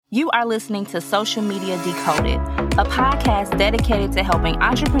You are listening to Social Media Decoded, a podcast dedicated to helping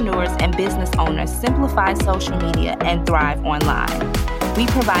entrepreneurs and business owners simplify social media and thrive online. We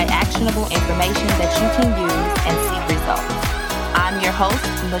provide actionable information that you can use and see results. I'm your host,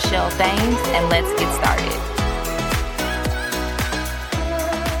 Michelle Thames, and let's get started.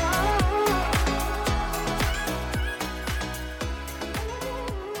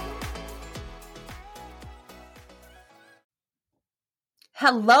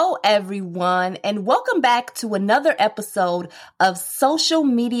 Hello, everyone, and welcome back to another episode of Social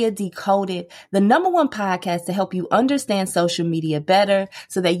Media Decoded, the number one podcast to help you understand social media better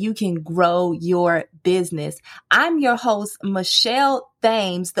so that you can grow your business. I'm your host, Michelle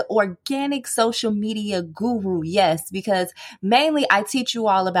Thames, the organic social media guru. Yes, because mainly I teach you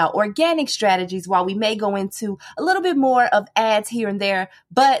all about organic strategies while we may go into a little bit more of ads here and there.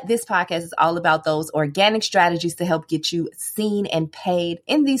 But this podcast is all about those organic strategies to help get you seen and paid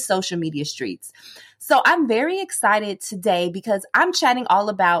in these social media streets. So I'm very excited today because I'm chatting all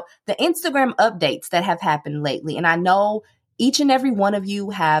about the Instagram updates that have happened lately. And I know each and every one of you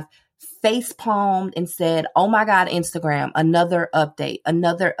have face palmed and said, oh my God, Instagram, another update,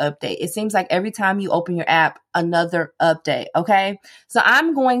 another update. It seems like every time you open your app, another update. Okay. So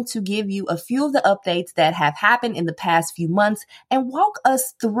I'm going to give you a few of the updates that have happened in the past few months and walk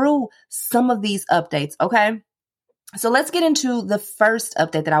us through some of these updates. Okay. So let's get into the first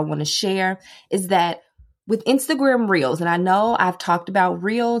update that I want to share is that with Instagram Reels, and I know I've talked about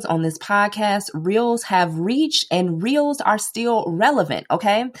Reels on this podcast, Reels have reach and Reels are still relevant,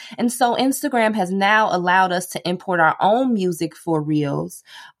 okay? And so Instagram has now allowed us to import our own music for Reels.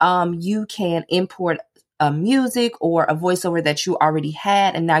 You can import a music or a voiceover that you already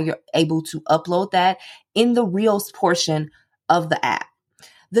had, and now you're able to upload that in the Reels portion of the app.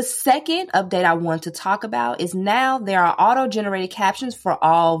 The second update I want to talk about is now there are auto-generated captions for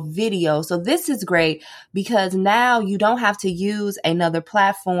all videos. So this is great because now you don't have to use another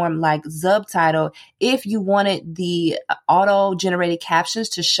platform like Subtitle if you wanted the auto-generated captions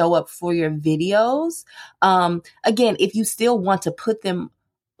to show up for your videos. Again, if you still want to put them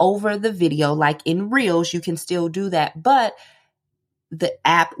over the video, like in Reels, you can still do that. But the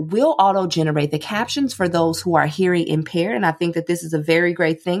app will auto-generate the captions for those who are hearing impaired. And I think that this is a very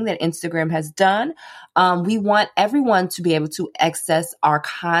great thing that Instagram has done. We want everyone to be able to access our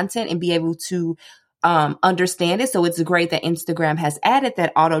content and be able to understand it. So it's great that Instagram has added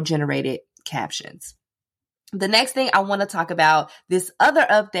that auto-generated captions. The next thing I want to talk about, this other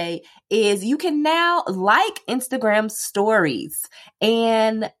update, is you can now like Instagram stories.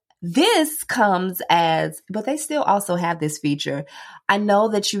 And this comes but they still also have this feature. I know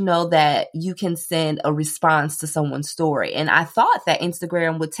that you know that you can send a response to someone's story. And I thought that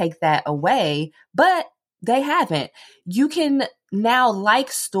Instagram would take that away, but they haven't. You can now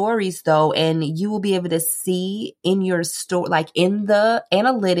like stories though, and you will be able to see in your story, like in the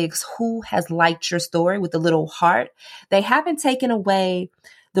analytics, who has liked your story with the little heart. They haven't taken away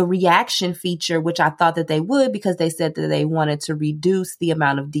the reaction feature, which I thought that they would because they said that they wanted to reduce the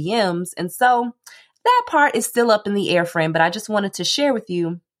amount of DMs. And so that part is still up in the air, friend, but I just wanted to share with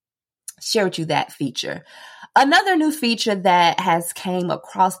you that feature. Another new feature that has came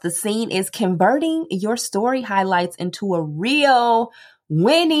across the scene is converting your story highlights into a reel.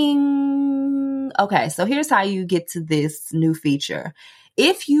 Winning. Okay, so here's how you get to this new feature.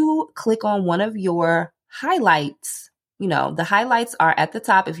 If you click on one of your highlights, the highlights are at the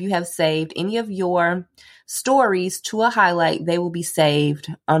top. If you have saved any of your stories to a highlight, they will be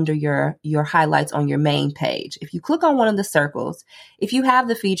saved under your highlights on your main page. If you click on one of the circles, if you have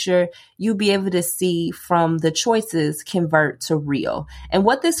the feature, you'll be able to see from the choices, convert to reel. And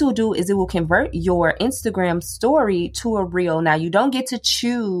what this will do is it will convert your Instagram story to a reel. Now, you don't get to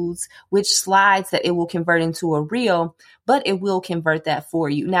choose which slides that it will convert into a reel, but it will convert that for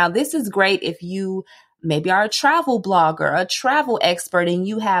you. Now, this is great if you maybe are a travel blogger, a travel expert, and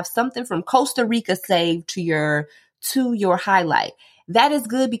you have something from Costa Rica saved to your highlight. That is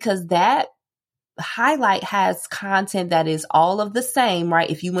good because that highlight has content that is all of the same, right?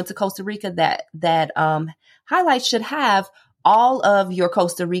 If you went to Costa Rica, that highlight should have all of your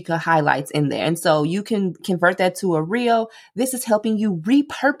Costa Rica highlights in there. And so you can convert that to a reel. This is helping you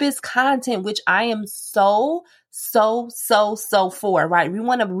repurpose content, which I am so for, right? We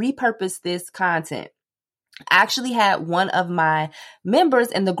want to repurpose this content. I actually had one of my members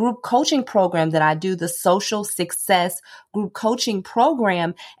in the group coaching program that I do, the Social Success Group Coaching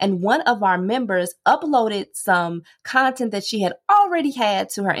Program, and one of our members uploaded some content that she had already had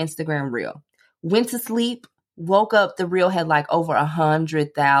to her Instagram reel. Went to sleep, woke up, the reel had like over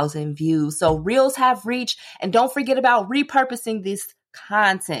 100,000 views. So reels have reach, and don't forget about repurposing this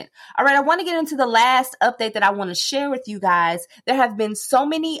content. All right, I want to get into the last update that I want to share with you guys. There have been so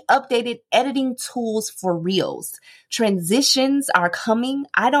many updated editing tools for Reels. Transitions are coming.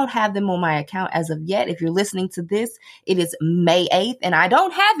 I don't have them on my account as of yet. If you're listening to this, it is May 8th and I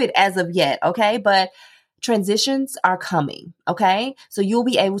don't have it as of yet, okay? But transitions are coming, okay? So you'll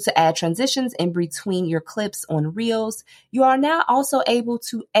be able to add transitions in between your clips on Reels. You are now also able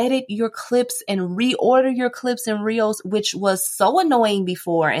to edit your clips and reorder your clips in Reels, which was so annoying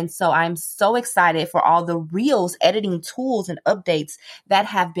before. And so I'm so excited for all the Reels editing tools and updates that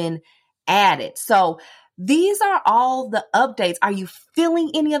have been added. So these are all the updates. Are you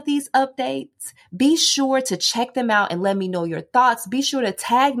feeling any of these updates? Be sure to check them out and let me know your thoughts. Be sure to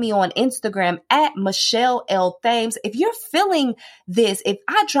tag me on Instagram at Michelle L. Thames. If you're feeling this, if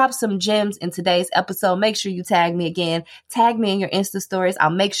I drop some gems in today's episode, make sure you tag me again. Tag me in your Insta stories. I'll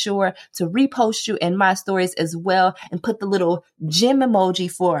make sure to repost you in my stories as well and put the little gem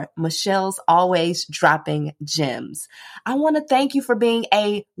emoji for Michelle's always dropping gems. I want to thank you for being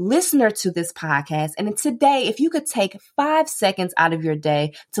a listener to this podcast. And today, if you could take 5 seconds out of your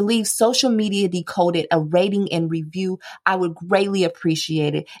day to leave Social Media Decoded a rating and review, I would greatly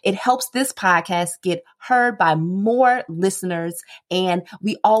appreciate it. It helps this podcast get heard by more listeners, and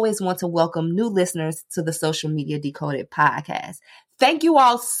we always want to welcome new listeners to the Social Media Decoded podcast. Thank you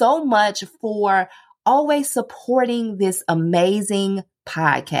all so much for always supporting this amazing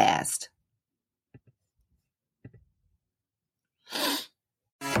podcast.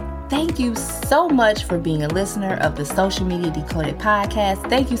 Thank you so much for being a listener of the Social Media Decoded podcast.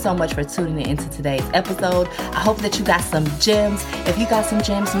 Thank you so much for tuning into today's episode. I hope that you got some gems. If you got some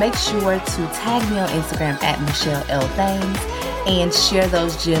gems, make sure to tag me on Instagram at Michelle L. Thames and share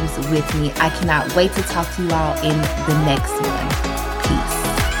those gems with me. I cannot wait to talk to you all in the next one. Peace.